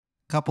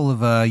couple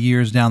of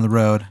years down the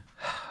road,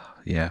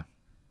 Yeah.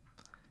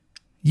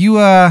 you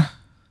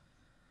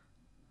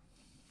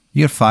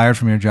get fired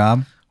from your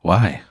job.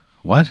 Why?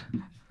 What?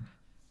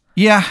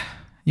 Yeah,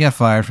 you got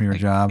fired from your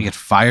job. You get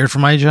fired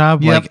from my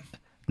job? Yep. Like,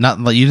 not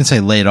like you didn't say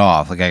laid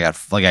off. Like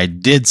I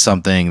did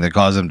something that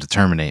caused them to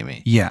terminate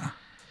me. Yeah.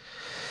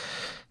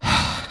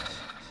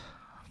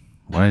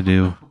 What'd I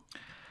do?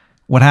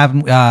 What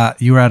happened?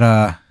 You were at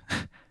a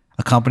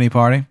company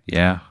party,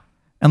 Yeah.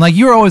 and like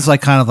you were always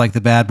like kind of like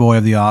the bad boy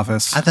of the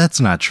office. That's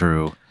not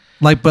true.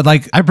 But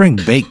I bring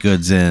baked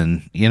goods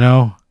in, you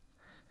know?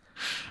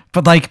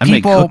 But like I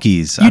make people,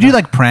 cookies. You do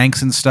like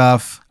pranks and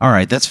stuff. All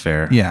right, that's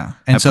fair. Yeah,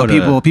 and I so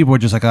put people were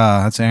just like,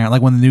 that's Aaron.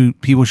 Like when the new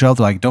people show up,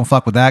 they're like, don't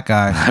fuck with that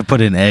guy. I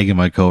put an egg in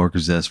my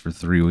coworker's desk for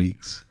 3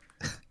 weeks.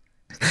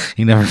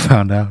 He never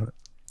found out.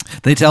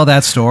 They tell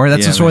that story.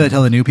 That's the story man. they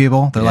tell the new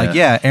people. They're like,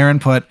 yeah, Aaron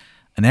put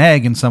an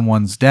egg in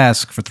someone's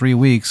desk for 3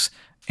 weeks,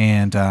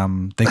 and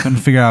they couldn't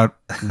figure out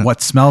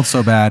what smelled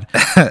so bad,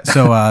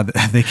 so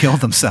they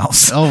killed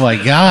themselves. Oh my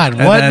God!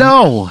 And What? then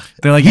No,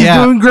 They're like, he's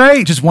yeah, doing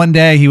great. Just one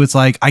day, he was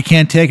like, I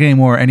can't take it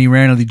anymore, and he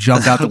randomly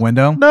jumped out the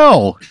window.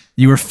 No,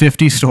 You were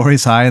 50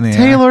 stories high in the air.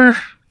 Taylor.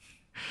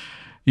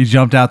 You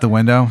jumped out the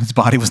window. His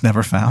body was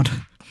never found.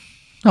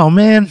 Oh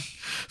man.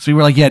 So we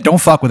were like, yeah,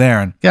 don't fuck with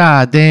Aaron.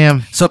 God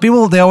damn. So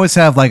people, they always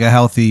have like a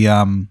healthy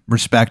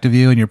respect of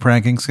you and your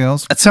pranking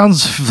skills. That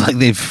sounds like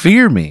they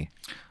fear me.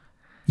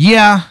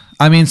 Yeah.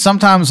 I mean,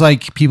 sometimes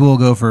like people will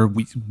go for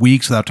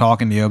weeks without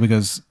talking to you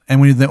because, and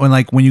when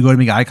you go to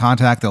make eye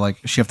contact, they'll like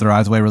shift their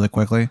eyes away really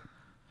quickly,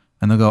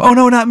 and they'll go, "Oh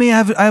no, not me! I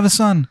have a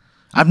son."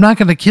 I'm not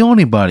going to kill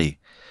anybody.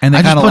 And they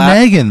I just kinda put laugh.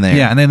 an egg in there.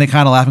 Yeah, and then they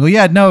kind of laugh and go,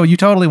 "Yeah, no, you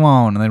totally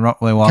won't." And they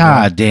walk away.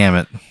 God damn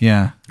it.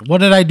 Yeah. What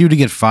did I do to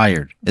get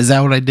fired? Is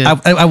that what I did?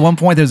 At one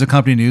point, there was a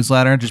company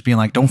newsletter just being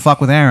like, "Don't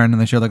fuck with Aaron,"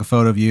 and they showed like a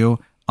photo of you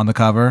on the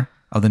cover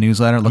of the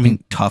newsletter,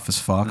 looking tough as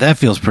fuck. That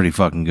feels pretty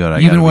fucking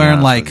good. You've been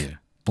wearing like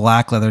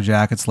black leather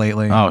jackets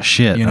lately. Oh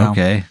shit. You know?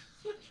 Okay.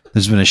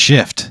 There's been a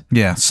shift.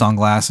 Yeah,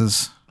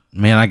 sunglasses.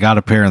 Man, I got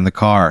a pair in the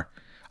car.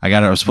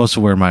 I was supposed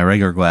to wear my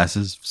regular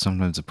glasses.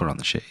 Sometimes I put on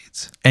the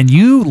shades. And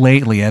you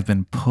lately have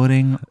been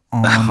putting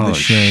on the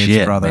shades,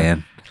 shit, brother.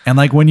 Man. And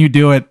like when you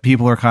do it,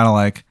 people are kind of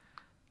like,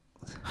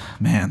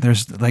 man,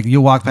 there's like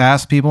you walk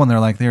past people and they're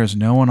like, there's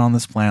no one on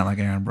this planet like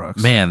Aaron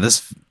Brooks. Man,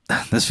 this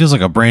feels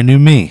like a brand new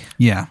me.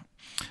 Yeah.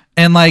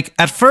 And like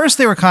at first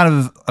they were kind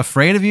of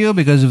afraid of you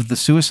because of the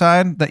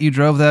suicide that you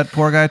drove that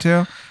poor guy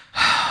to.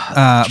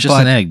 It's just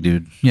an egg,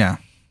 dude. Yeah.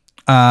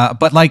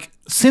 But like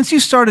since you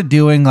started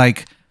doing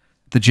like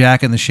the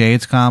Jack and the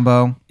Shades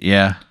combo,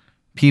 Yeah.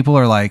 people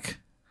are like,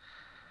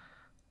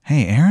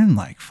 hey, Aaron,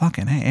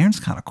 Aaron's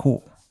kind of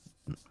cool.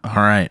 All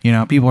right. You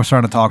know, people are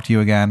starting to talk to you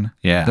again.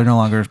 Yeah. They're no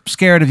longer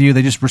scared of you.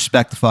 They just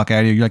respect the fuck out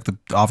of you. You're like the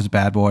office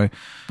bad boy.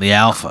 The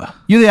alpha.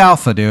 You're the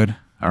alpha, dude.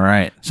 All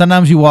right.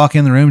 Sometimes you walk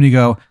in the room and you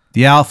go,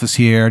 the alpha's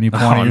here, and you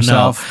point Oh, at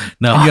yourself.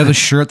 no. And you have a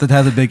shirt that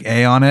has a big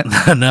A on it.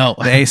 No.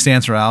 The A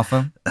stands for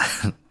alpha.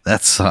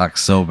 That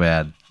sucks so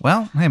bad.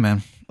 Well, hey,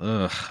 man.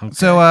 Ugh. Okay.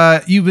 So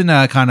you've been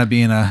kind of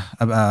being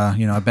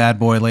a bad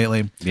boy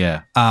lately.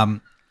 Yeah.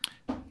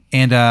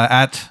 And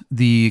at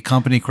the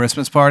company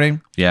Christmas party,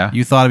 Yeah.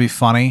 you thought it'd be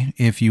funny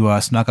if you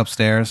snuck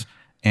upstairs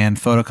and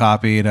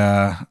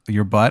photocopied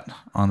your butt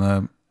on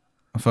the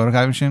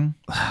photocopy machine.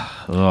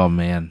 Oh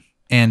man.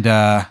 And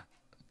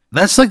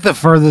That's like the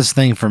furthest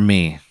thing from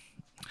me.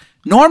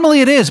 normally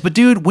it is, but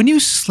dude, when you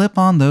slip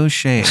on those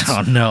shades,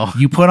 Oh no.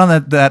 you put on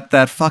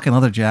that fucking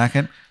leather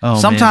jacket. Oh,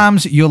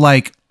 sometimes you'll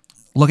like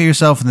look at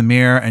yourself in the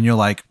mirror and you'll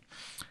like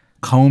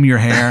comb your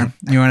hair.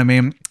 You know what I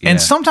mean? Yeah.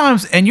 And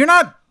sometimes, and you're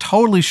not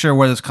totally sure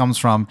where this comes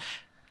from.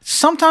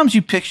 Sometimes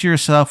you picture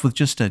yourself with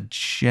just a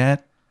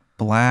jet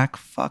black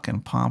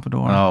fucking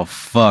pompadour. Oh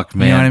fuck,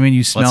 man. You know what I mean?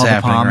 You smell What's the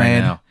happening right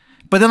pomade. now?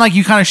 But then like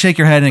you kind of shake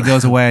your head and it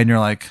goes away and you're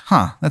like,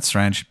 huh, that's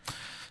strange.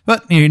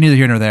 But you're neither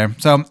here nor there.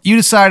 So you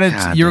decided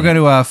God you were damn.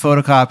 going to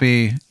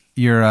photocopy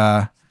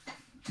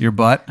your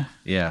butt,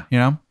 Yeah. you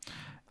know?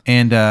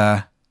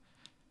 And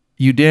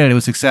you did. It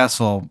was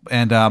successful.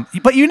 And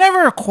but you're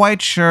never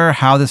quite sure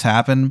how this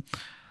happened.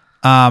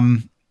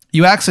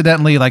 You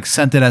accidentally like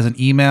sent it as an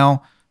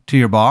email to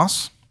your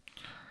boss.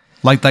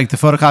 Like the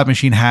photocopy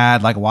machine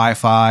had like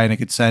Wi-Fi and it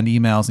could send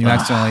emails, and you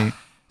accidentally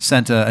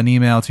sent an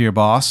email to your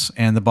boss,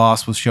 and the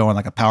boss was showing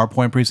like a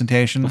PowerPoint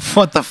presentation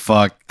What the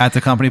fuck? at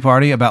the company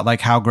party about like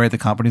how great the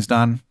company's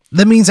done.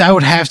 That means I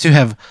would have to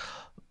have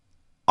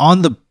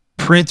on the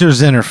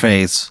printer's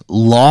interface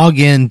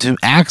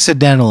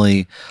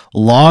accidentally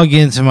log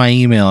into my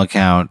email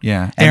account.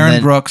 Yeah. And Aaron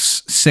then-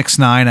 Brooks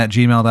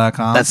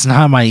 69@gmail.com. That's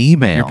not my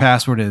email. Your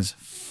password is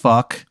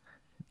fuck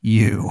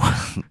you.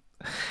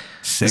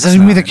 Does that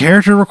even meet the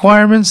character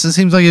requirements? It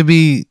seems like it'd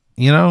be,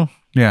 you know.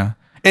 Yeah.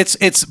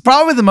 It's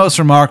probably the most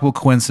remarkable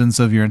coincidence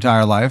of your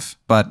entire life,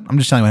 but I'm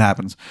just telling you what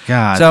happens.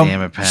 God So,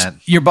 damn it, Pat.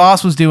 Your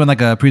boss was doing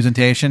like a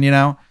presentation,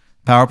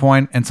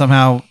 PowerPoint, and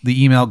somehow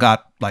the email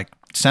got like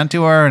sent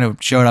to her and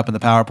it showed up in the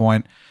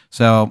PowerPoint.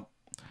 So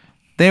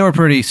they were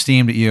pretty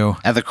steamed at you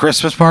At the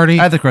Christmas party?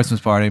 at the Christmas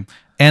party.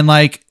 And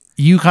like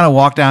you kind of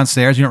walk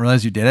downstairs. You don't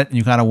realize you did it. And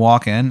you kind of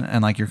walk in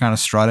and like you're kind of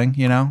strutting,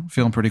 you know,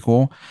 feeling pretty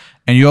cool.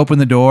 And you open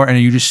the door and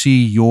you just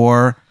see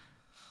your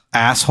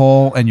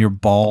asshole and your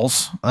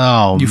balls.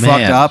 Oh, you man.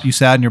 fucked up. You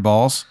sat in your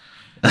balls.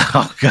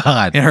 Oh,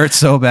 God. It hurts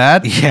so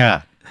bad.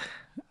 Yeah.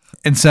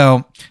 And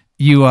so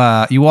you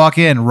walk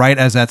in right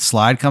as that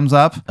slide comes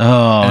up.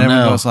 Oh, and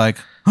everyone no. goes like,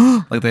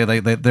 like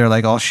they're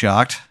like all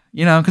shocked,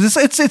 you know, because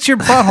it's your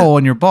butthole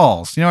and your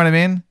balls. You know what I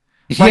mean?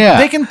 Like, Yeah.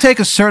 they can take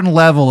a certain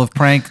level of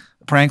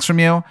pranks from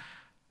you.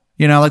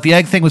 You know, like the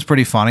egg thing was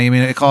pretty funny. I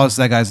mean, it caused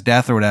that guy's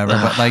death or whatever.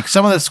 But like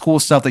some of this cool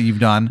stuff that you've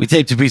done. We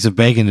taped a piece of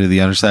bacon to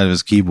the underside of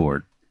his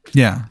keyboard.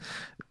 Yeah.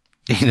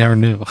 He never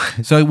knew.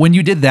 So when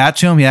you did that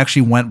to him, he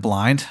actually went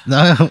blind.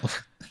 No.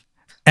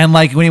 And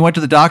like when he went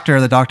to the doctor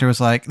was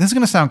like, this is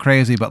going to sound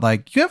crazy, but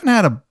like you haven't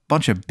had a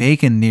bunch of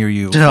bacon near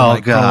you. For, Oh,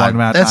 like, for a long God.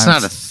 amount of That's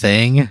times. not a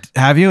thing.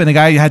 Have you? And the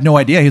guy had no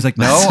idea. He was like,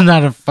 no. That's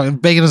not a fucking...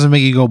 Bacon doesn't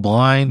make you go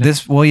blind.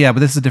 Well, yeah,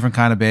 but this is a different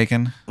kind of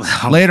bacon.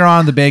 Later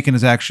on, the bacon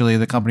is actually,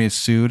 the company is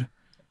sued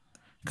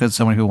because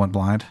so many people went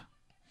blind.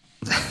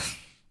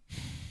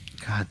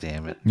 God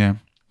damn it. Yeah.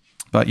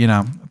 But, you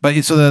know,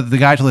 so the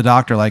guy told the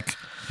doctor, like,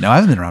 no, I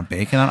haven't been around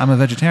bacon. I'm a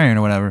vegetarian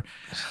or whatever.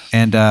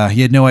 And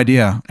he had no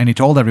idea. And he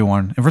told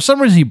everyone. And for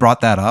some reason, he brought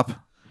that up.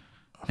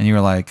 And you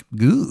were like,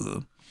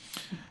 goo.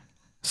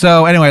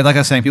 So anyway, like I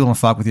was saying, people don't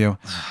fuck with you.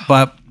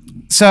 But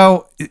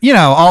so, you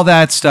know, all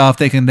that stuff,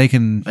 they can.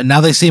 And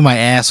now they see my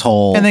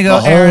asshole. And they go,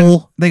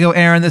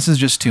 Aaron, this is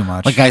just too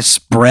much. Like I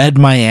spread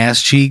my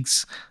ass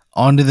cheeks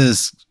onto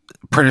this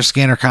printer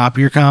scanner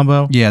copier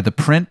combo. Yeah, the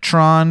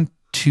Printron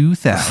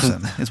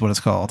 2000 is what it's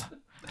called.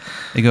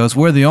 It goes,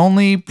 we're the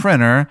only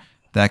printer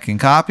that can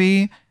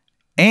copy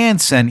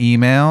and send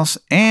emails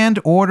and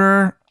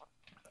order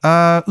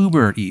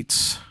Uber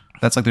Eats.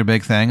 That's like their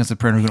big thing, is the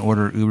printer who can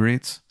order Uber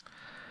Eats.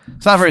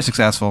 It's not very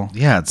successful.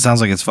 Yeah, it sounds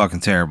like it's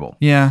fucking terrible.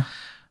 Yeah.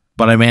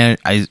 But I mean,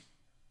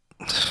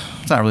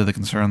 It's not really the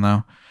concern,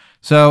 though.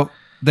 So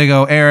they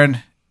go, Aaron,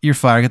 you're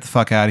fired. Get the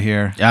fuck out of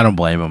here. I don't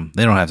blame them.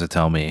 They don't have to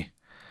tell me.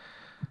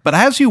 But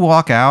as you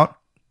walk out,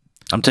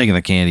 I'm taking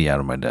the candy out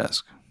of my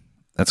desk.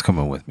 That's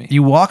coming with me.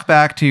 you walk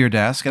back to your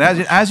desk, and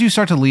as you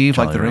start to leave,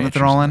 like the room that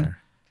they're all in,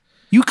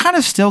 you kind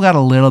of still got a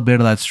little bit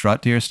of that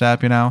strut to your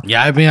step, you know?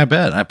 Yeah, I mean, I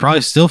bet. I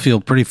probably still feel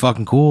pretty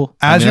fucking cool.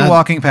 As you're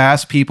walking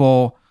past,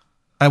 people,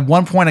 at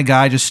one point, a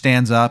guy just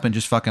stands up and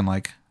just fucking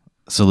like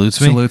salutes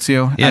me. Salutes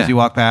you Yeah. as you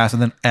walk past,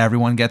 and then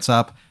everyone gets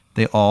up.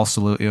 They all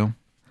salute you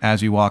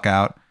as you walk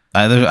out.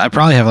 I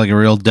probably have like a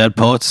real Dead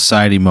Poet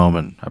Society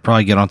moment. I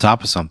probably get on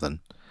top of something.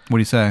 What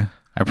do you say?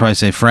 I probably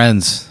say,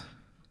 friends,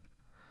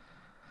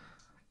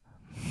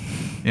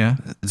 Yeah.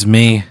 it's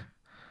me,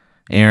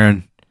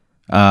 Aaron.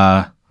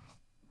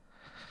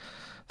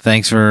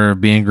 Thanks for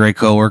being great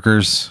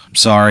coworkers. I'm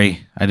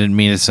sorry. I didn't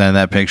mean to send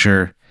that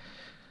picture.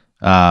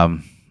 I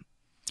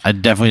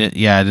definitely,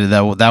 yeah, I did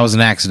that. That was an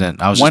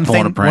accident. I was just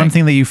pulling a prank. One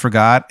thing that you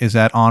forgot is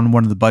that on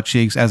one of the butt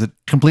cheeks,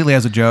 completely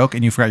as a joke,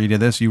 and you forgot you did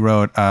this, you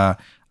wrote,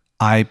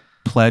 I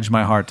pledge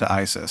my heart to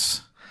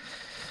ISIS.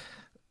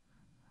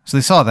 So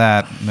they saw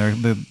that,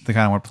 and they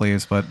kind of weren't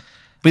pleased, but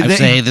I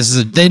say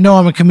they know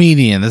I'm a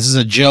comedian. This is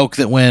a joke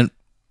that went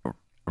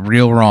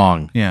real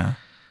wrong. Yeah.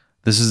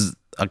 This is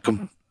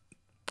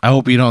I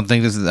hope you don't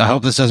think I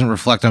hope this doesn't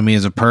reflect on me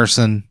as a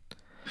person.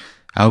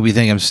 I hope you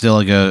think I'm still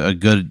like a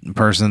good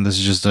person. This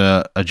is just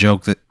a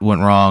joke that went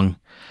wrong.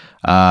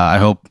 I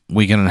hope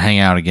we can hang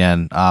out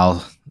again.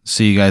 I'll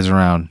see you guys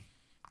around.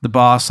 The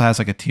boss has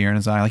like a tear in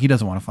his eye. Like he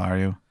doesn't want to fire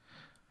you.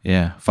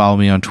 Yeah. Follow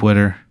me on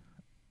Twitter.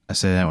 I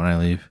say that when I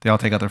leave. They all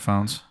take out their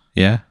phones.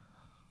 Yeah.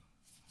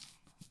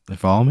 They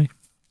follow me?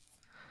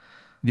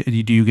 Do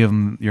you give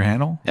them your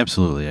handle?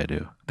 Absolutely, I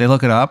do. They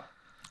look it up,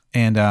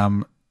 and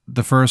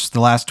the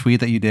last tweet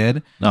that you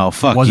did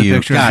was a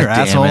picture of your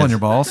asshole and your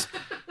balls.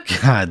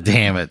 God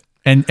damn it.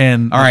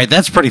 And all right,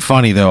 that's pretty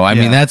funny though. I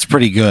mean, that's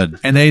pretty good.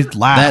 And they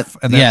laugh.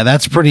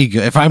 That's pretty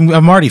good. If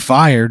I'm already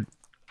fired.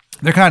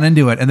 They're kind of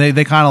into it, and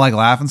they kind of like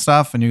laugh and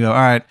stuff. And you go, all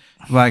right,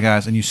 bye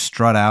guys, and you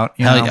strut out.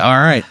 You know? All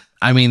right.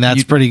 I mean,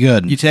 that's pretty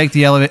good. You take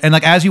the elevator, and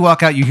like as you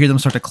walk out, you hear them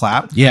start to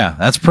clap. Yeah,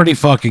 that's pretty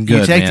fucking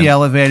good. You take the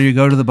elevator, you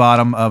go to the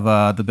bottom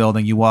of the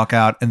building, you walk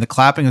out, and the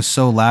clapping is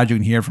so loud you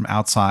can hear it from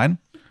outside.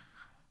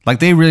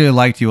 Like they really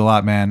liked you a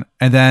lot, man.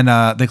 And then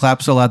they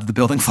clap so loud that the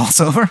building falls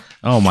over.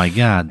 Oh my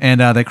god! And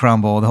they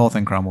crumble. The whole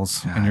thing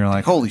crumbles, and you're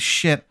like, "Holy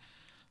shit!"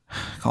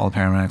 Call the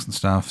paramedics and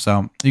stuff.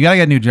 So you gotta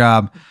get a new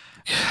job.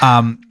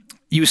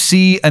 You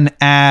see an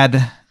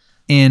ad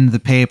in the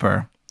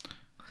paper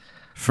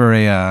for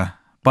a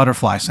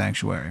butterfly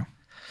sanctuary.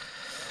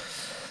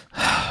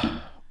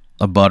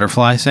 A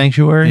butterfly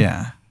sanctuary?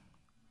 Yeah.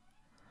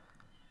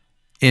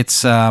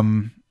 It's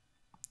kind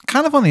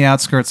of on the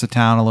outskirts of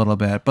town a little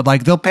bit, but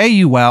like they'll pay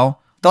you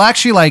well. They'll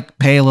actually like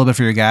pay a little bit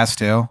for your gas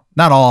too.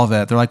 Not all of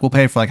it. They're like, we'll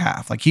pay for like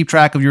half. Like keep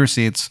track of your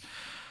receipts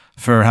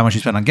for how much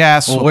you spend on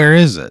gas. Well, where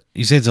is it?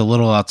 You say it's a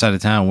little outside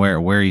of town. Where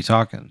are you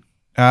talking?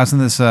 It's in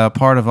this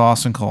part of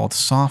Austin called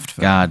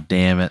Softville. God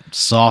damn it.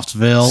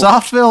 Softville?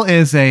 Softville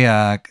is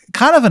a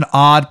kind of an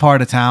odd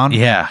part of town.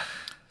 Yeah.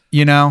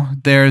 You know,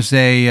 there's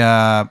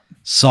a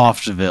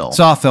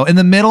Softville. In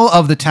the middle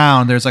of the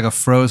town, there's like a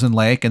frozen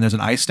lake, and there's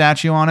an ice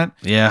statue on it.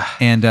 Yeah.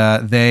 And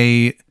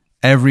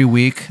every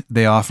week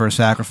they offer a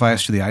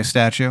sacrifice to the ice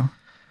statue.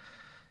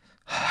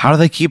 How do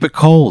they keep it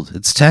cold?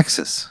 It's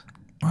Texas.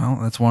 Well,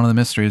 that's one of the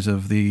mysteries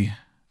of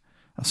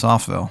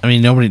Softville. I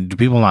mean, do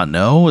people not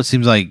know? It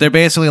seems like they're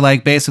basically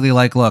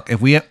like, look,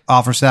 if we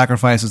offer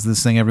sacrifices to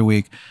this thing every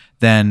week,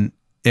 then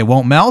it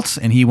won't melt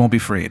and he won't be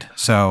freed.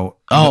 So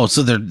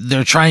so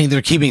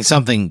they're keeping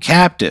something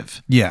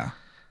captive. Yeah.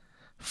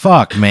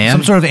 Fuck, man.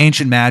 Some sort of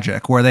ancient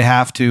magic where they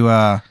have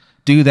to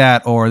do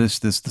that, or the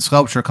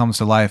sculpture comes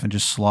to life and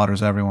just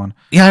slaughters everyone.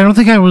 Yeah, I don't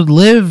think I would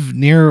live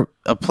near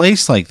a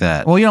place like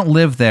that. Well, you don't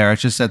live there.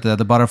 It's just that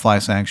the butterfly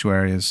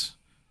sanctuary is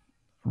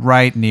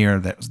right near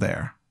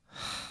there.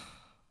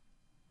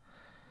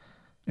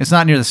 It's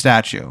not near the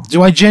statue.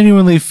 Do I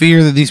genuinely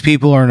fear that these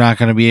people are not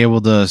going to be able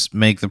to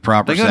make the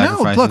proper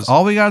sacrifices? No, look,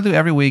 all we got to do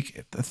every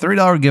week, a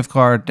 $30 gift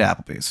card to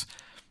Applebee's.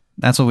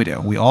 That's what we do.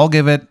 We all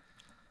give it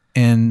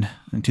into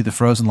the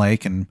frozen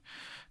lake, and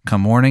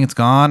come morning, it's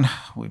gone.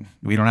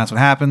 We don't ask what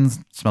happens.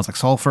 It smells like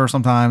sulfur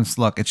sometimes.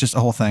 Look, it's just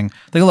a whole thing.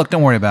 They go, look,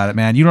 don't worry about it,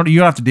 man. You don't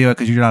have to do it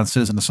because you're not a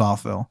citizen of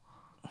Softville.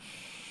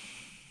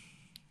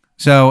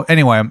 So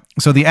anyway,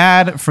 the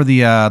ad for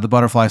the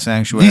butterfly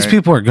sanctuary. These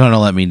people are going to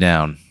let me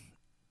down.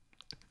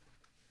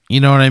 You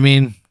know what I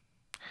mean?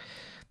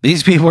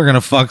 These people are going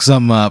to fuck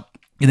something up.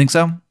 You think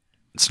so?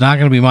 It's not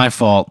going to be my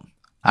fault.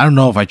 I don't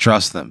know if I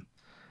trust them.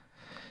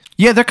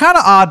 Yeah, they're kind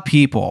of odd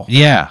people.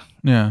 Yeah.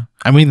 Yeah.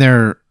 I mean,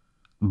 they're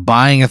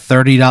buying a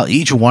 $30.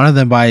 Each one of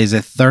them buys a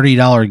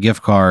 $30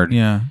 gift card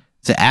to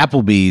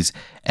Applebee's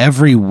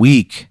every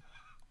week.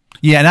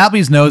 Yeah, and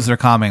Applebee's knows they're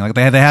coming. Like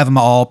they have them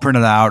all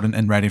printed out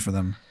and ready for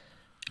them.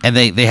 And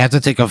they have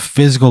to take a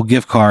physical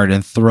gift card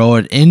and throw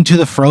it into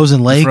the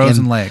frozen lake.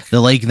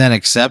 The lake then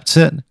accepts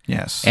it.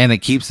 Yes. And it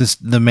keeps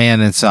the man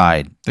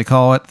inside. They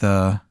call it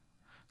the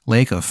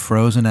Lake of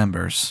Frozen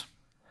Embers.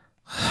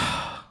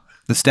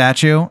 The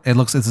statue,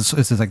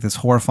 it's like this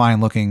horrifying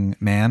looking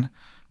man,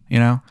 you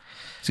know?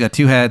 He's got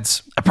two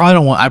heads. I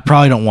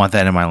probably don't want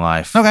that in my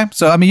life. Okay,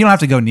 so I mean, you don't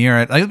have to go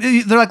near it.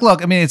 They're like,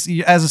 look, I mean, it's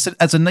you're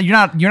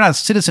not a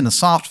citizen of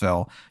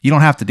Softville. You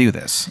don't have to do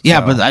this.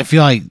 Yeah, but I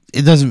feel like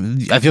it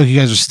doesn't. I feel like you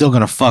guys are still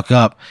gonna fuck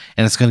up,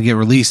 and it's gonna get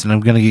released, and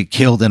I'm gonna get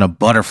killed in a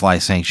butterfly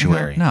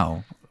sanctuary.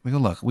 No, we go,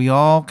 look, we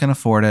all can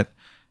afford it.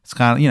 It's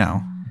kind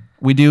of,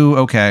 we do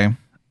okay.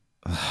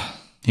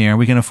 Here,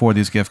 we can afford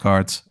these gift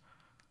cards.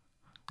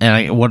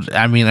 And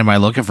am I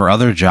looking for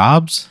other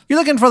jobs? You're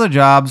looking for other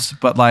jobs,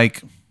 but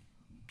like,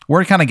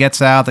 word kind of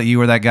gets out that you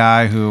were that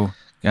guy who,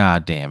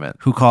 God damn it,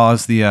 who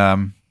caused the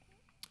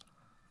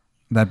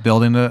that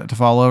building to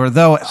fall over.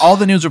 Though all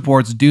the news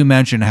reports do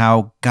mention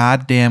how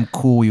goddamn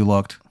cool you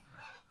looked.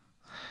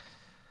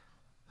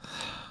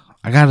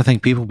 I gotta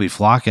think people be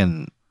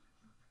flocking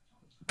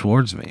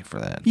towards me for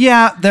that.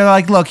 Yeah, they're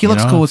like, look, he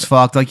looks cool as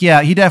fuck. Like,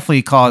 yeah, he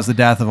definitely caused the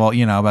death of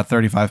about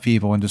 35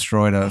 people and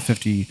destroyed a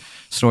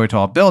 50-story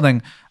tall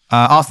building.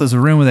 Also, there's a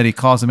rumor that he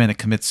caused a man to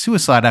commit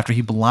suicide after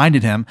he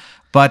blinded him.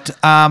 But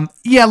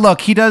yeah,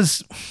 look, he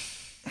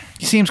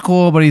seems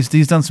cool, but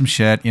he's done some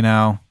shit,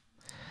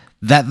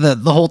 That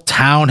the whole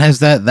town has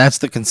that. That's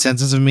the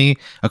consensus of me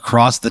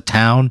across the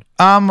town.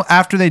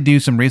 After they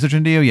do some research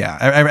into you, yeah,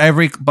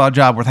 every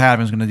job worth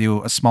having is going to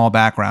do a small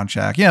background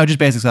check. Just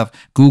basic stuff.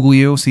 Google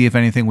you, see if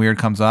anything weird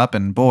comes up,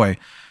 and boy,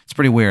 it's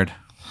pretty weird.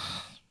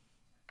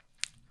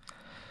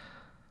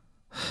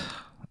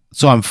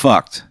 So I'm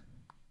fucked.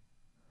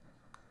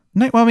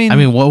 No, well, I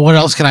mean, what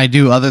else can I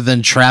do other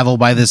than travel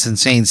by this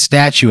insane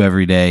statue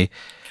every day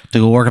to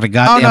go work at a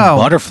goddamn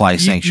butterfly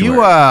sanctuary?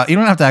 You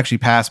don't have to actually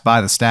pass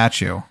by the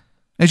statue.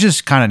 It's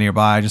just kind of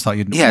nearby. I just thought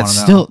you'd want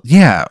to know.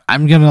 Yeah,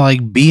 I'm going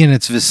to be in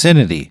its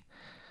vicinity.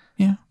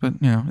 Yeah, but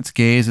its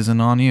gaze isn't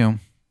on you.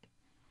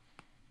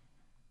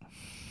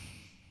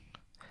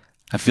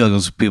 I feel like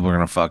those people are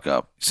going to fuck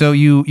up. So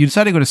you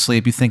decide to go to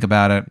sleep. You think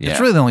about it. Yeah. It's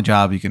really the only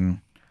job you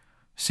can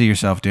see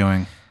yourself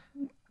doing.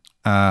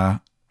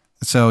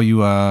 So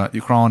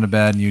you crawl into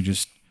bed and you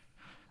just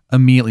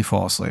immediately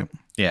fall asleep.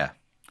 Yeah.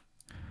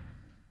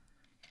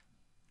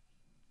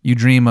 You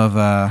dream of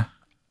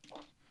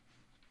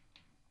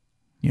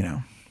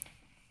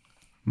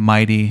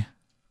mighty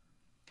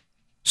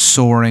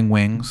soaring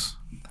wings.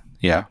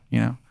 Yeah.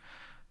 And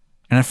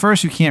at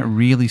first you can't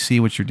really see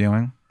what you're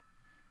doing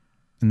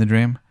in the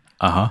dream.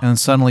 Uh-huh. And then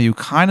suddenly you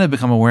kind of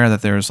become aware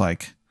that there's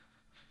like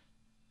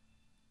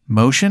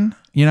motion,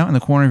 in the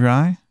corner of your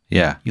eye.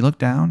 Yeah. You look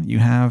down, you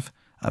have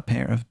a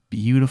pair of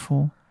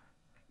beautiful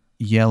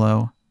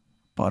yellow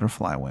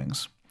butterfly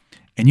wings.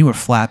 And you are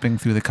flapping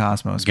through the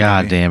cosmos.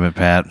 God damn it,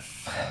 Pat.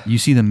 You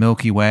see the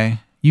Milky Way.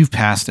 You've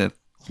passed it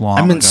long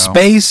ago. I'm in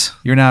space.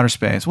 You're in outer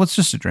space. Well, it's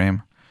just a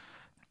dream.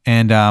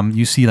 And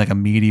you see like a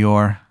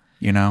meteor,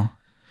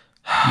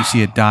 You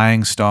see a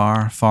dying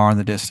star far in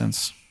the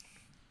distance.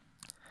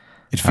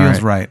 It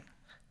feels right.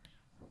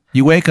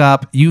 You wake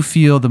up. You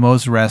feel the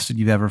most rested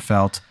you've ever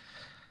felt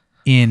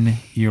in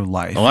your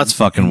life. Well, that's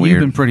fucking and weird.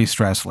 You've been pretty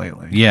stressed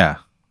lately. Yeah.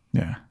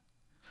 Yeah.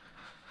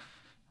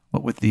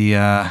 What with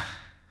the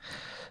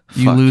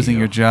You Fuck losing you.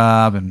 your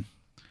job and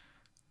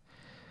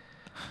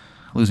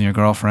losing your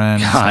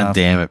girlfriend. and God stuff.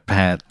 damn it,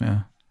 Pat.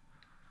 Yeah.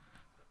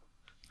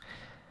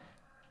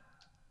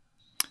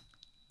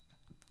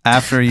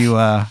 After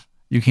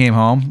you came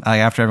home, like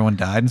after everyone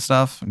died and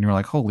stuff, and you were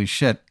like, holy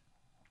shit.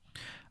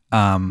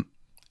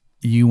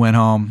 You went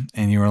home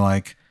and you were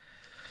like,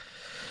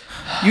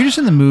 you're just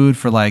in the mood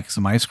for like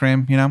some ice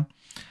cream, you know?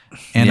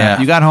 And Yeah.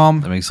 you got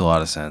home, That makes a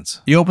lot of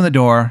sense. you open the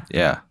door,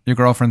 Yeah. your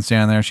girlfriend's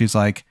standing there. She's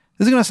like,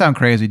 this is going to sound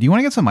crazy. Do you want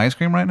to get some ice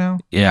cream right now?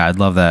 Yeah, I'd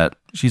love that.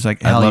 She's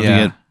like, I'd hell love yeah.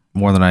 to get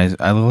more than ice.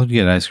 I'd love to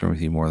get ice cream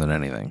with you more than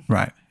anything.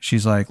 Right.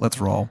 She's like, let's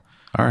roll.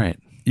 All right.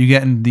 You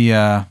get in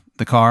the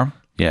car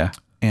Yeah.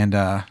 and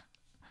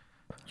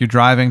you're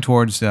driving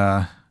towards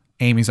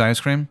Amy's ice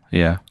cream.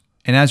 Yeah.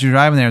 And as you're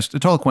driving there, it's a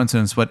total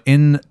coincidence, but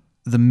in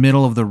the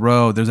middle of the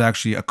road, there's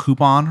actually a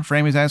coupon for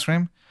Amy's ice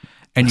cream.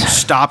 And you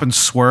stop and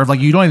swerve. Like,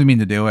 you don't even mean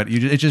to do it.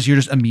 You're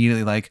just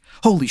immediately like,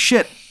 holy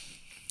shit.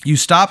 You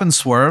stop and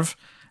swerve,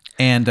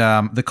 and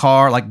the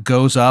car like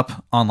goes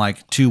up on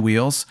like two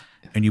wheels,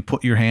 and you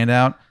put your hand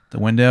out the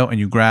window and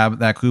you grab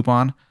that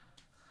coupon.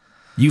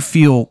 You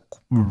feel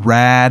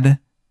rad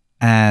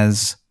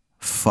as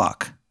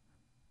fuck.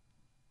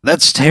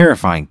 That's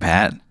terrifying,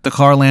 Pat. The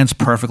car lands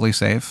perfectly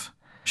safe.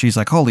 She's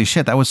like, holy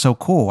shit, that was so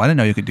cool. I didn't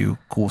know you could do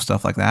cool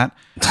stuff like that.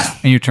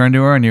 And you turn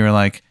to her and you're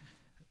like,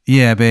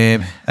 yeah,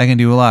 babe, I can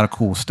do a lot of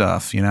cool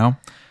stuff, you know?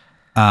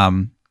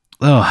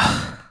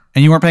 Ugh.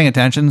 And you weren't paying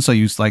attention, so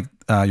you like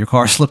your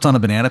car slipped on a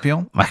banana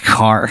peel. My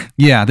car.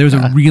 Yeah, there was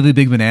a really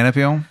big banana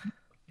peel,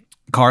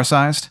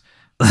 car-sized.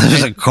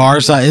 There's a car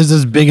size. It's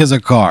as big as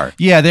a car.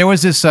 Yeah, there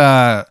was this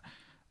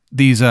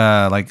these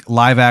like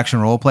live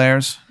action role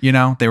players, you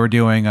know? They were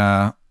doing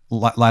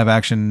live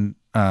action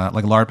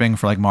like LARPing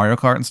for like Mario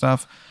Kart and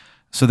stuff.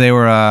 So they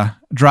were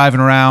driving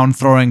around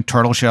throwing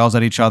turtle shells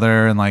at each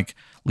other and like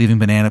leaving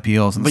banana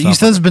peels and But stuff. you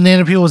said this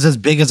banana peel was as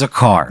big as a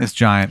car. It's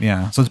giant,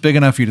 yeah. So it's big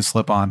enough for you to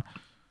slip on.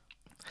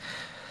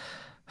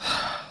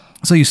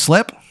 So you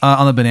slip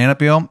on the banana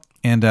peel,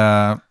 and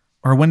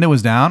her window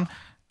was down,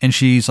 and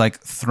she's like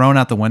thrown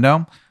out the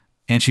window,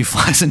 and she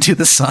flies into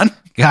the sun.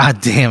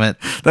 God damn it.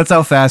 That's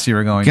how fast you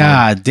were going.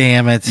 God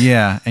damn it. Dude.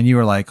 Yeah, and you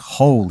were like,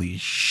 holy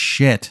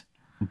shit.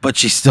 But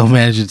she still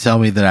managed to tell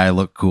me that I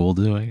look cool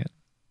doing it.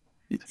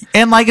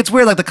 And like, it's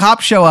weird. Like the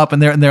cops show up,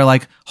 and they're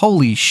like,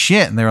 holy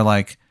shit. And they're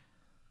like,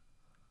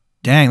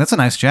 dang, that's a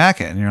nice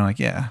jacket. And you're like,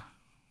 yeah,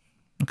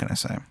 what can I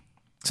say?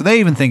 So they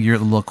even think you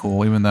look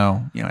cool, even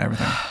though, you know,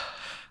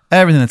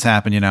 everything that's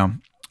happened, you know.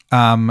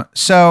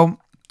 So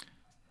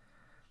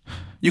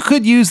you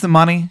could use the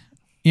money,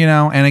 you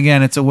know, and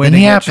again, it's a way And to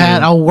yeah, get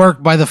Pat, you I'll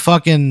work by the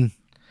fucking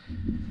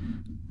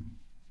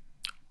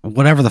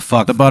whatever the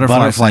fuck. the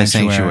butterfly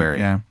sanctuary.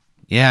 Yeah.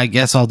 Yeah. I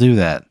guess I'll do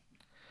that.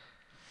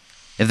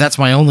 If that's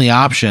my only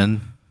option.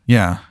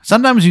 Yeah.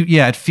 Sometimes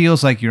it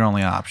feels like your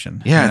only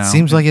option. Yeah, you it know?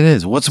 seems like it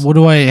is. What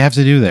do I have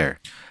to do there?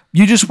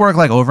 You just work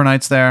like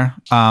overnights there.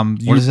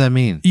 What does that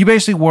mean? You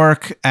basically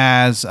work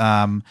as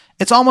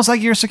it's almost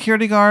like you're a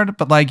security guard,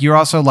 but like you're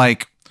also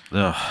like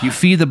Ugh. you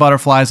feed the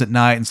butterflies at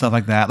night and stuff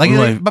like that. Like, What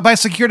do I- but by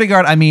security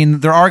guard, I mean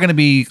there are going to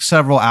be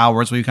several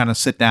hours where you kind of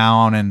sit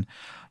down and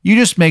you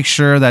just make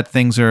sure that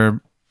things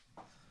are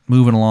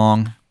moving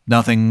along,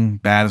 nothing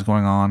bad is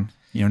going on.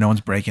 You know, no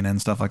one's breaking in,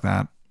 stuff like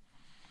that.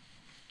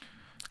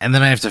 And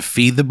then I have to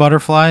feed the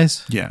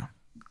butterflies? Yeah,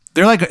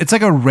 it's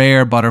like a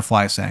rare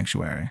butterfly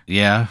sanctuary.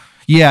 Yeah.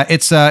 Yeah,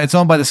 it's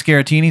owned by the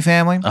Scaratini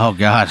family. Oh,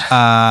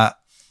 God.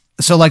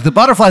 So like the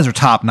butterflies are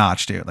top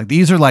notch, dude. Like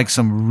these are like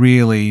some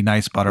really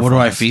nice butterflies. What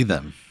do I feed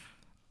them?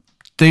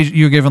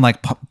 You're given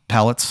like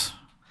pellets.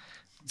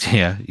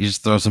 Yeah, you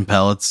just throw some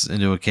pellets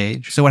into a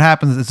cage. So what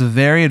happens is it's a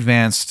very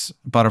advanced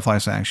butterfly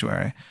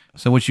sanctuary.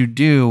 So what you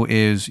do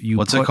is you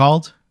What's it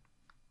called?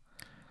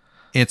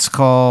 It's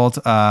called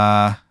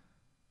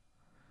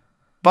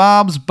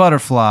Bob's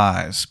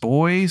Butterflies,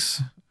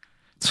 boys.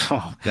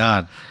 Oh,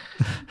 God.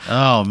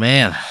 Oh,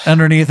 man.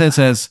 Underneath it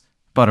says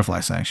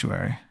Butterfly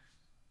Sanctuary.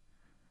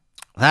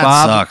 That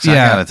Bob- sucks.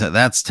 yeah.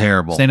 That's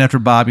terrible. It's named after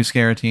Bobby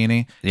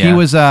Scaratini. Yeah. He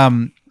was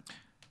the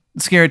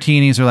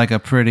Scaratinis are like a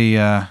pretty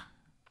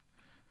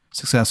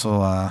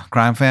successful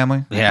crime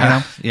family. Yeah, You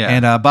know? yeah.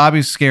 And Bobby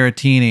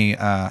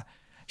Scaratini,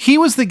 he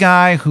was the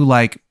guy who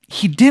like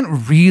he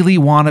didn't really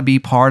want to be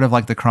part of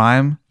like the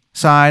crime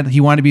side.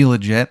 He wanted to be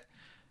legit,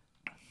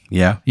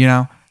 Yeah. you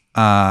know.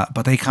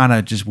 But they kind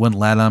of just wouldn't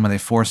let him, and they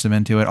forced him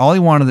into it. All he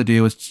wanted to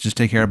do was just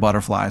take care of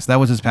butterflies. That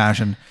was his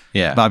passion.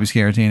 Yeah. Bobby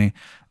Scaratini.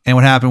 And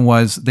what happened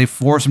was they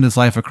forced him to this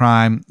life of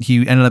crime.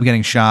 He ended up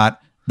getting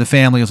shot. The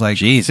family was like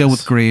Jesus. filled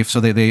with grief. So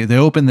they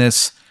opened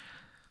this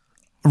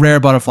rare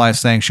butterfly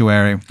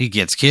sanctuary. He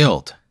gets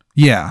killed.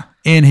 Yeah,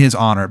 in his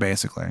honor,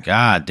 basically.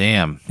 God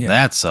damn. Yeah.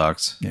 That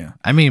sucks. Yeah.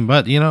 I mean,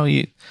 but, you know,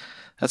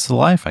 that's the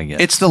life, I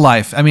guess. It's the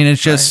life. I mean,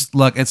 it's just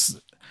look. It's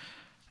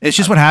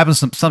just what happens.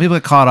 Some people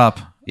get caught up.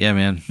 Yeah,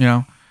 man. You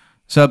know.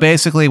 So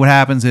basically, what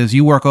happens is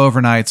you work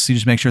overnights. You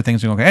just make sure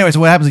things are okay. Anyway,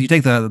 so what happens is you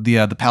take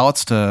the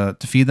pellets to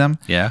feed them.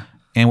 Yeah.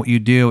 And what you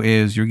do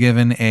is you're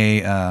given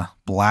a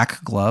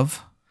black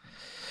glove.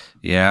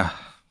 Yeah.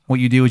 what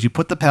you do is you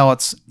put the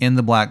pellets in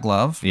the black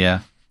glove. Yeah.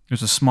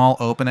 There's a small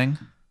opening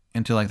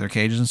into like their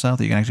cages and stuff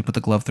that you can actually put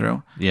the glove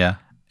through. Yeah.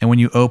 And when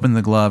you open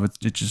the glove,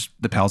 it just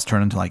the pellets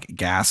turn into like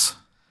gas,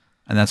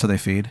 and that's how they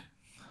feed.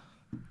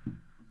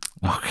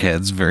 Okay,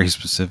 it's very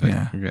specific.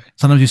 Yeah. Okay.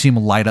 Sometimes you see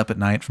them light up at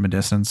night from a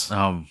distance.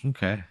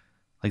 Okay.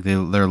 Like they're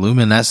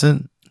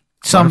luminescent.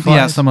 Some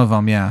Butterflies? some of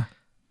them, yeah.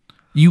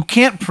 You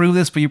can't prove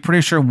this, but you're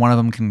pretty sure one of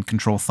them can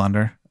control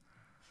thunder.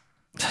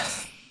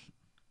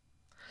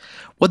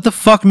 What the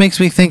fuck makes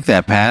me think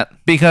that, Pat?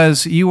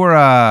 Because you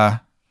were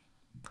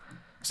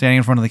standing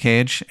in front of the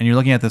cage and you're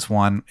looking at this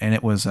one, and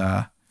it was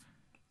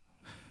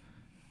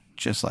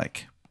just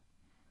like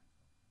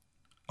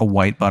a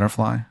white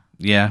butterfly,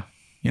 Yeah.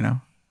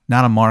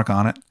 not a mark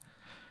on it,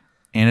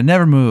 and it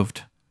never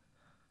moved.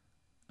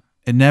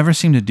 It never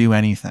seemed to do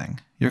anything.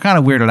 You're kind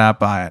of weirded out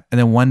by it, and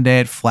then one day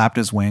it flapped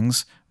its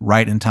wings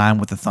right in time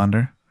with the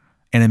thunder,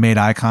 and it made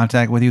eye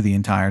contact with you the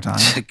entire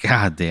time.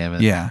 God damn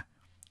it. Yeah,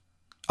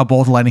 a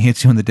bolt of lightning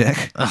hits you in the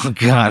dick. Oh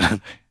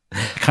God.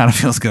 It kind of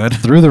feels good.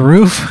 Through the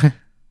roof?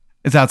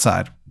 It's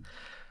outside.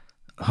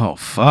 Oh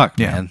fuck,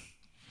 Yeah. man.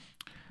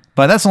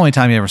 But that's the only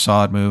time you ever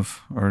saw it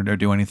move or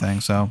do anything.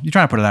 So you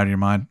try to put it out of your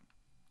mind.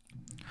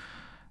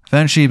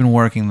 Eventually, you've been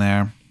working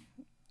there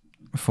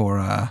for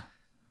a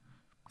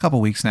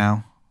couple weeks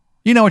now.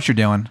 You know what you're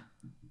doing.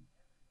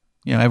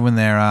 Everyone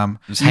there.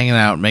 Just hanging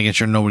out, making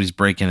sure nobody's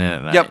breaking in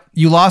at night. Yep.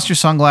 You lost your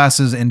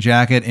sunglasses and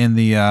jacket in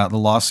the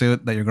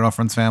lawsuit that your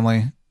girlfriend's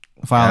family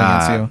filed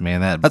against you.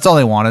 Man, That's all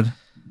they wanted.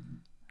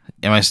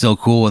 Am I still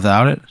cool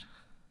without it?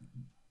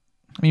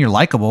 I mean, you're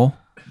likable.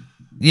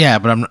 Yeah,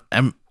 but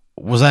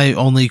was I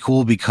only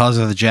cool because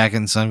of the jacket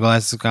and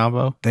sunglasses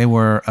combo? They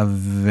were a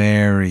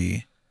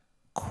very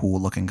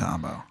cool looking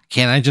combo.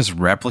 Can't I just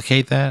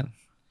replicate that?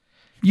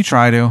 You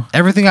try to.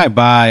 Everything I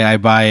buy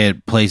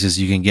at places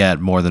you can get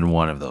more than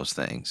one of those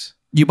things.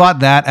 You bought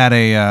that at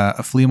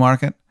a flea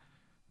market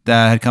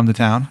that had come to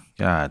town.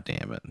 God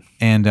damn it.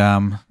 And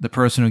the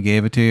person who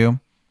gave it to you,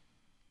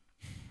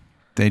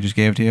 they just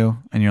gave it to you,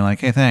 and you're like,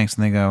 hey, thanks.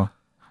 And they go,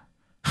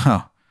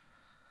 oh,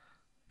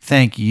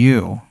 thank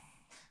you.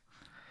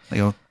 They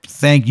go,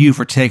 thank you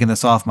for taking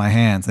this off my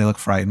hands. They look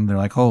frightened. They're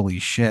like, holy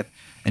shit.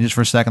 And just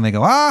for a second, they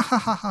go, ah, ha,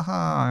 ha, ha,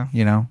 ha.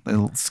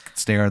 They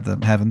stare at the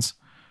heavens.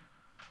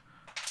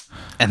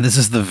 And this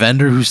is the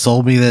vendor who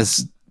sold me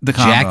this The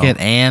combo. jacket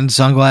and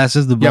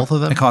sunglasses, both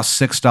of them? It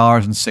cost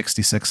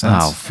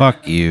 $6.66. Oh,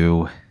 fuck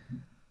you.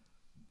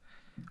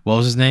 What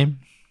was his name?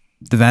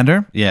 The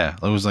vendor? Yeah,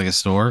 it was like a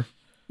store.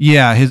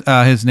 Yeah,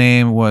 his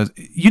name was...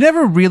 You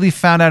never really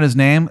found out his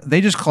name.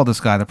 They just called this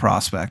guy the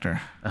Prospector.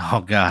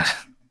 Oh, God.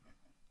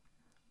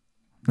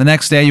 The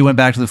next day, you went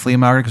back to the flea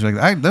market because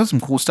like, there's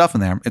some cool stuff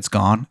in there. It's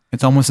gone.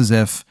 It's almost as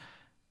if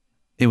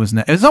it was...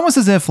 It's almost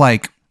as if,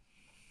 like,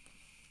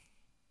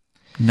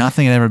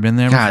 nothing had ever been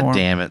there before. God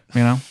damn it.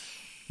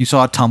 You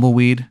saw a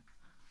tumbleweed.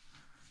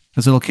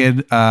 This little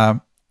kid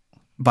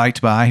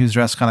biked by. He was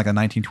dressed kind of like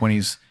a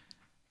 1920s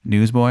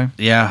newsboy.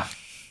 Yeah.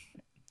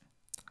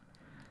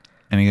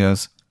 And he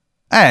goes,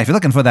 hey, if you're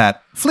looking for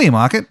that flea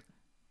market,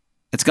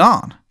 it's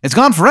gone. It's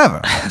gone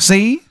forever.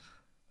 See?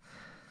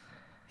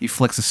 He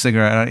flicks a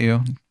cigarette at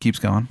you, keeps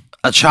going.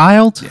 A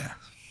child? Yeah.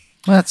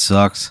 That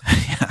sucks.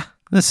 Yeah.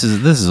 This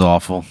is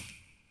awful.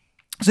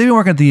 So you've been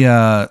working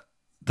at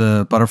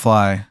the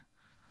butterfly,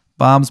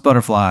 Bob's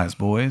Butterflies,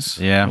 boys.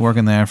 Yeah.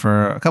 Working there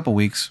for a couple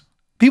weeks.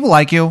 People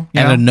like you.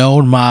 And a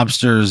known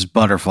mobster's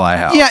butterfly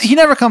house. Yeah, he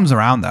never comes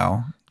around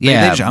though.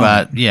 They jump.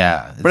 But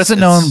yeah. But it's a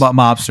known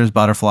mobster's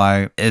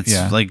butterfly.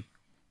 It's like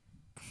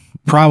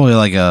probably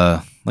like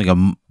a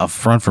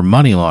front for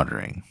money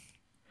laundering.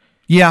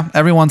 Yeah,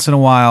 every once in a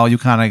while you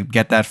kind of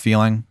get that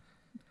feeling.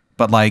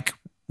 But like,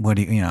 what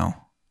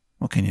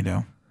can you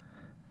do?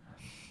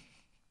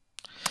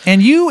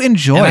 And you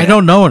enjoy it. I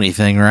don't know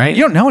anything, right?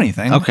 You don't know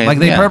anything. Okay. Like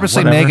they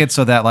purposely whatever. make it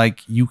so that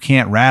like you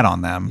can't rat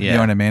on them. Yeah. You know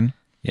what I mean?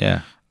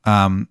 Yeah.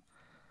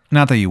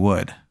 Not that you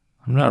would.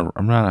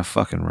 I'm not a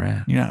fucking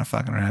rat. You're not a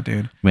fucking rat,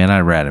 dude. Man,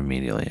 I'd rat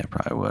immediately. I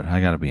probably would.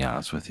 I got to be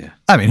honest with you.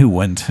 I mean, who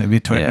wouldn't? It'd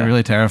be Yeah.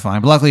 really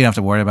terrifying. But luckily, you don't have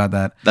to worry about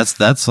that.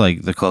 That's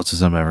like the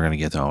closest I'm ever going to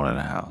get to owning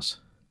a house.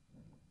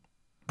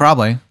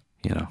 Probably.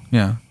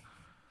 Yeah.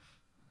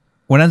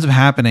 What ends up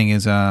happening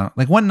is,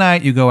 like one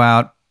night you go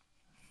out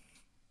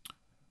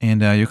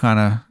and you're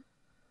kind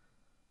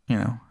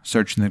of,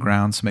 searching the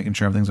grounds, making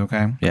sure everything's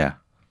okay. Yeah.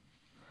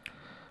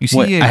 You see,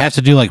 What, I have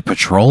to do like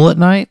patrol at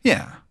night?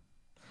 Yeah.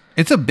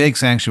 It's a big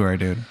sanctuary,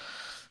 dude.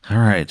 All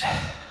right.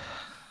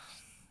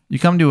 You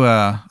come to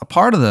a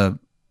part of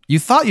you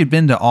thought you'd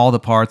been to all the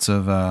parts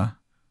of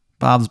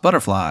Bob's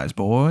Butterflies,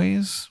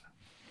 boys.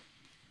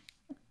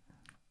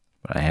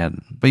 But I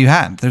hadn't. But you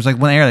hadn't. There's like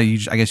one area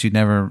that I guess you'd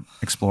never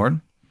explored.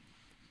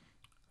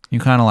 You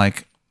kind of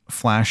like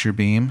flash your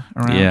beam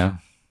around. Yeah.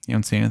 You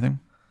don't see anything.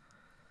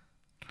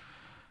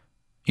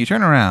 You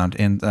turn around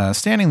and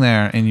standing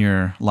there in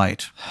your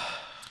light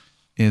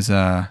is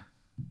what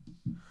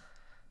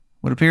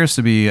appears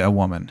to be a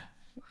woman.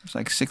 It's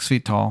like 6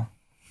 feet tall.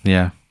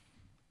 Yeah.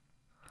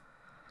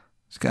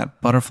 She's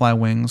got butterfly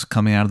wings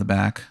coming out of the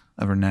back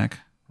of her neck.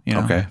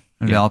 Okay.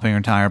 enveloping her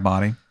entire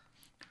body.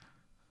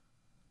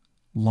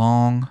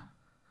 Long,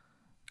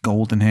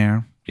 golden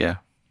hair. Yeah.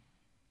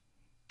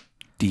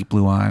 Deep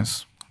blue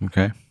eyes.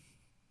 Okay.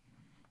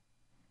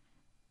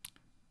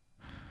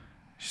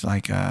 She's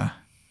like,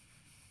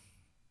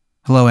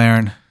 hello,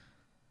 Aaron.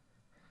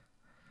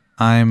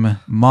 I'm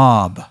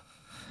Mob,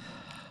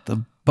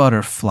 the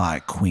butterfly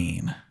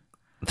queen.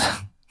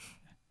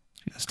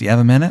 She goes, do you have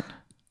a minute?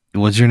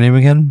 What's your name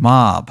again?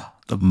 Mob,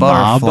 the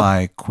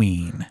butterfly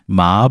queen.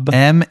 Mob?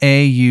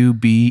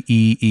 Maubee.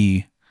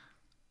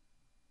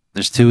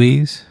 There's 2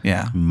 E's?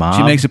 Yeah. Mob?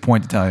 She makes a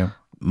point to tell you.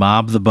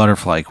 Mob the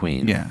butterfly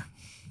queen. Yeah.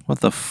 What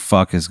the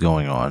fuck is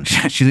going on?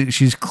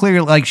 she's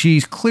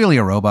clearly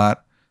a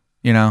robot,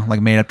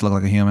 like made up to look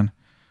like a human.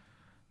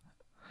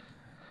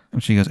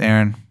 And she goes,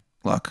 Aaron,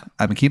 look,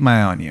 I've been keeping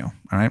my eye on you,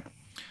 all right?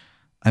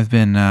 I've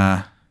been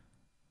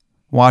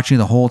watching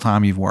the whole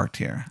time you've worked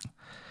here.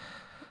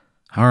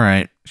 All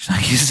right. She's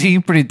like, you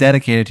seem pretty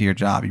dedicated to your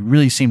job. You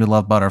really seem to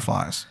love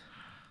butterflies.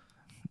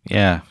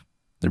 Yeah,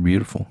 they're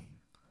beautiful.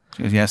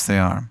 She goes, yes, they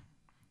are.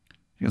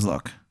 She goes,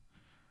 look,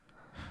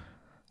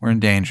 we're in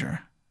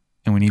danger,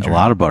 and we need your help.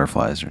 A lot of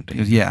butterflies are in She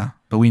danger. goes, yeah,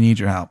 but we need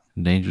your help.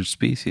 Endangered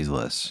species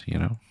list,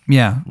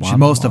 Yeah,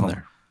 most of them.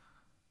 There.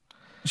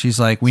 She's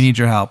like, we need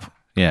your help.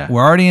 Yeah.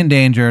 We're already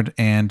endangered,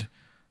 and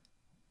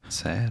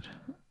Sad.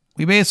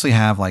 we basically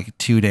have like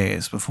 2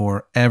 days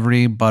before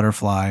every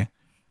butterfly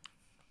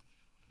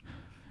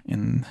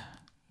in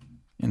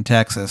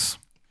Texas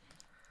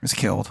is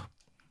killed.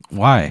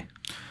 Why?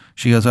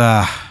 She goes,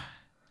 we're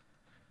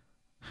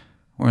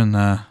in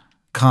the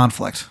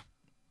conflict.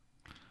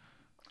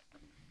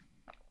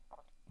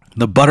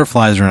 The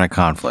butterflies are in a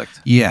conflict.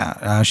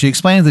 Yeah. She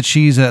explains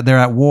that they're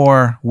at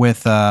war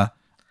with the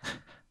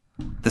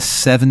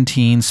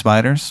 17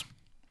 spiders.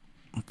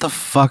 What the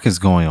fuck is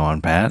going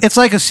on, Pat? It's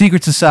like a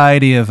secret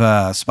society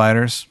of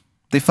spiders.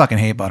 They fucking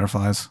hate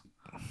butterflies.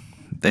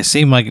 They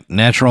seem like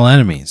natural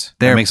enemies.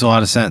 That makes a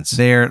lot of sense.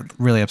 They're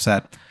really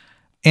upset.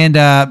 And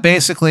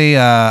basically,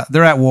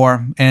 they're at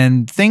war,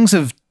 and things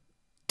have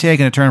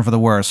taken a turn for the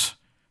worse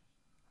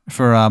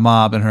for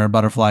Mob and her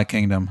butterfly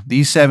kingdom.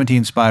 These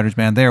 17 spiders,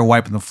 man, they are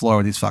wiping the floor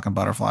with these fucking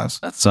butterflies.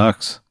 That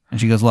sucks. And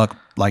she goes, look,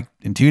 like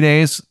in 2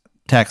 days,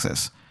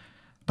 Texas.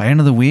 By the end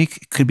of the week,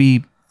 it could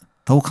be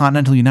the whole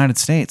continental United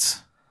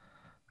States.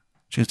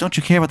 She goes, don't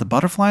you care about the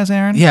butterflies,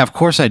 Aaron? Yeah, of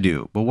course I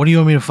do. But what do you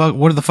want me to fuck?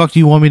 What the fuck do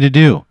you want me to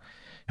do?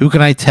 Who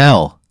can I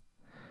tell?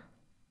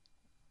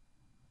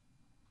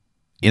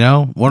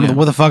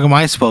 What the fuck am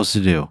I supposed to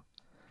do?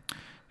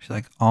 She's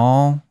like,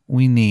 all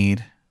we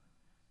need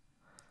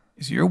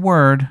is your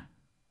word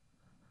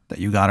that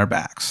you got our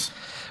backs.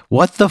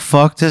 What the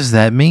fuck does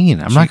that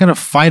mean? I'm not going to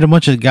fight a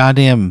bunch of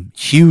goddamn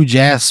huge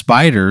ass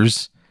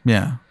spiders.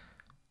 Yeah.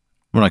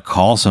 I'm going to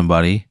call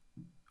somebody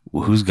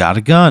who's got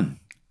a gun,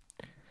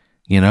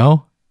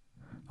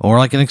 or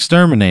like an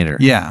exterminator.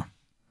 Yeah.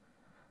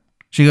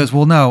 She goes,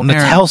 well, no. I'm going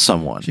to tell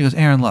someone. She goes,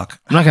 Aaron, look.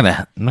 I'm not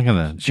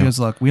going to. She goes,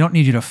 look, we don't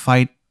need you to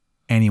fight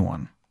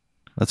anyone.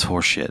 That's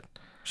horseshit.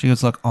 She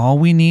goes, look, all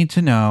we need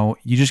to know,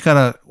 you just got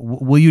to,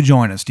 will you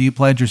join us? Do you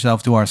pledge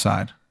yourself to our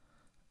side?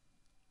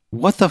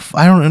 What the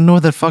I don't know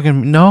what that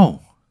fucking,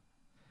 no.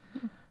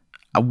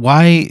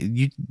 Why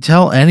you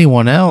tell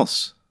anyone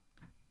else?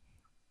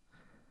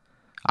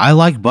 I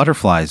like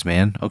butterflies,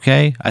 man.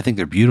 Okay? I think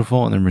they're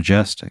beautiful and they're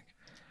majestic.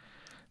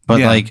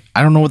 But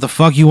I don't know what the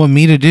fuck you want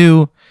me to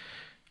do.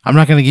 I'm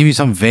not going to give you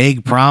some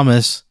vague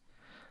promise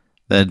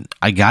that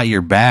I got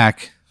your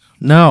back.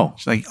 No.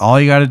 She's like, all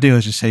you got to do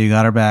is just say you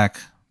got her back,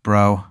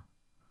 bro.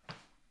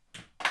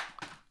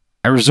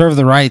 I reserve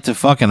the right to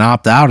fucking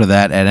opt out of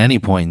that at any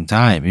point in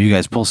time. If you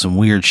guys pull some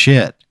weird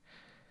shit,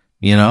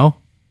 Yeah.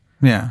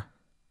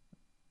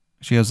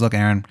 She goes, look,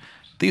 Aaron,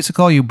 they used to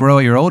call you bro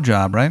at your old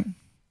job, right?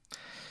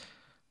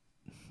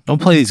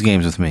 Don't play these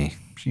games with me.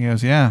 She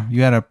goes, yeah,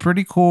 you had a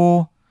pretty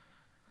cool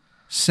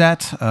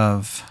set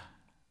of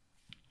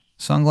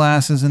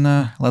sunglasses and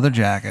a leather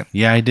jacket.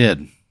 Yeah, I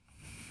did.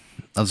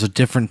 That was a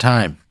different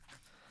time.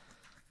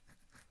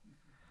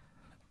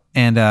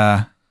 And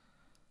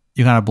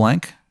you got a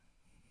blank.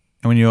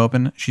 And when you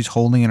open, she's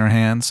holding in her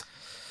hands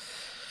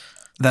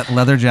that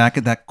leather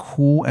jacket, that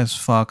cool as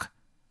fuck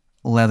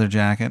leather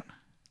jacket.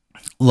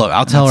 Look,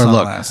 I'll tell her,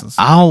 look,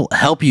 I'll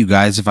help you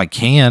guys if I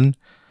can.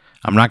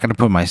 I'm not going to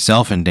put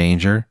myself in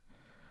danger.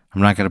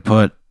 I'm not going to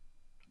put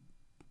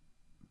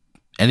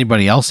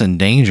anybody else in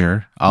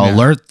danger. I'll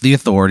alert the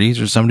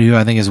authorities or somebody who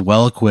I think is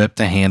well equipped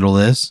to handle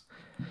this.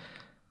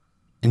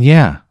 And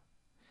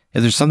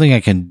if there's something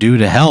I can do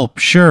to help,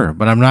 sure,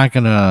 but I'm not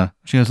going to.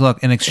 She goes,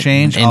 look, in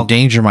exchange,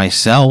 endanger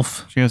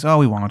myself. She goes, oh,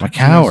 we won't. I'm a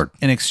coward.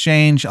 In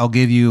exchange, I'll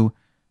give you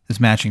this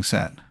matching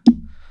set.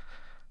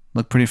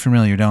 Look pretty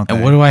familiar, don't they?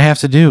 And what do I have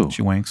to do?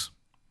 She winks.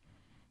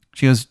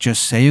 She goes,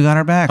 just say you got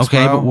our backs,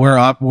 okay, bro.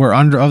 but we're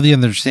under of the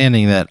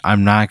understanding that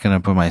I'm not going to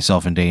put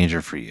myself in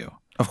danger for you.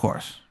 Of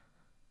course.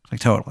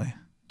 Like, totally.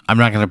 I'm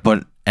not going to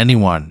put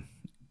anyone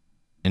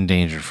in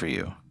danger for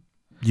you.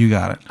 You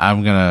got it.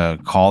 I'm going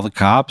to call the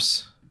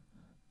cops.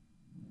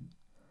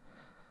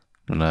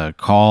 I'm going to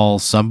call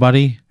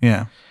somebody.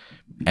 Yeah.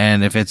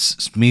 And if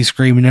it's me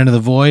screaming into the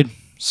void,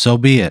 so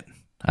be it.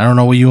 I don't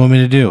know what you want me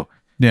to do.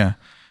 Yeah.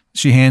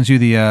 She hands you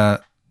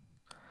the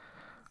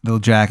little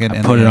jacket.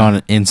 I put it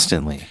on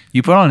instantly.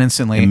 You put it on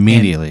instantly.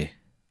 Immediately.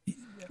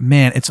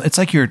 Man, it's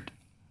like you're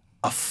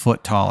a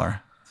foot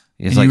taller.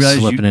 It's like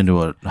slipping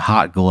into a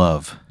hot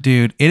glove.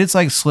 Dude, it is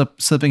like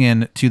slipping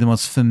into the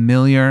most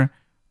familiar,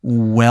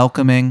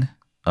 welcoming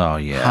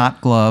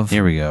hot glove.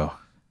 Here we go.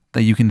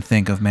 That you can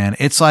think of, man.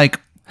 It's like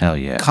hell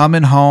yeah.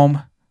 Coming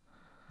home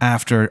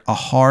after a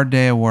hard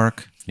day of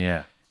work.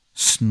 Yeah.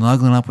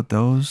 Snuggling up with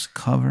those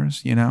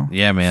covers, you know?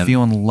 Yeah, man.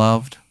 Feeling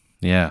loved.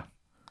 Yeah.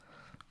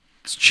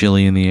 It's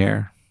chilly in the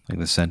air, like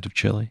the scent of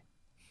chili.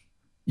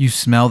 You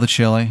smell the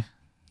chili.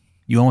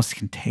 You almost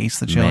can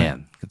taste the chili.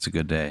 Man, it's a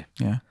good day.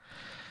 Yeah.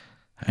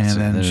 And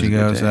then she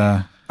goes,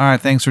 all right,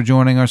 thanks for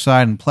joining our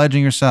side and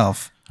pledging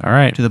yourself all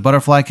right. to the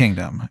Butterfly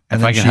Kingdom.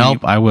 And if I can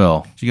help, I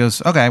will. She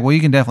goes, okay, well, you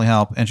can definitely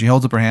help. And she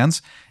holds up her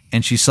hands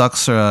and she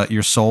sucks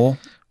your soul.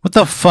 What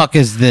the fuck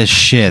is this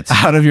shit?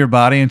 Out of your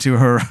body into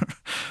her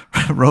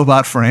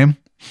robot frame.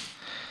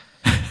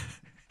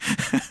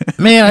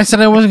 Man, I said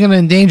I wasn't going to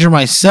endanger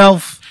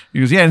myself. He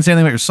goes, yeah, I didn't say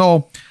anything about your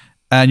soul.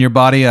 And your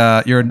body,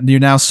 your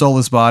now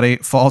soulless body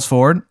falls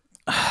forward,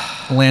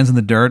 lands in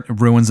the dirt,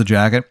 ruins the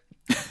jacket.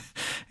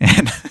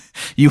 And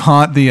you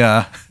haunt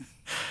the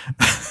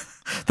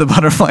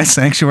butterfly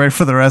sanctuary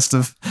for the rest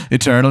of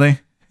eternity.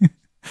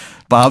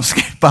 Bobby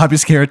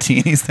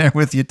Scaratini's there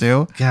with you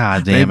too.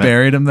 God damn They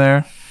buried him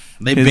there.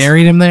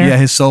 Buried him there? Yeah,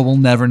 his soul will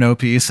never know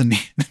peace, and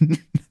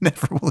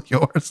never will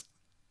yours.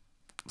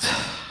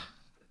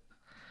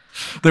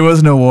 There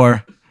was no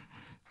war.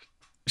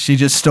 She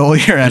just stole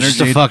your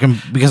energy.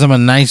 Just because I'm a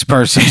nice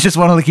person. She just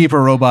wanted to keep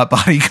her robot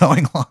body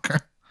going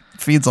longer.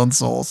 Feeds on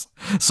souls.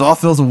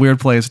 Sawfill's a weird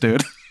place,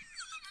 dude.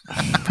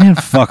 Man,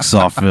 fuck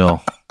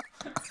Sawfill.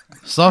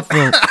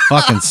 Sawfill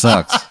fucking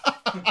sucks.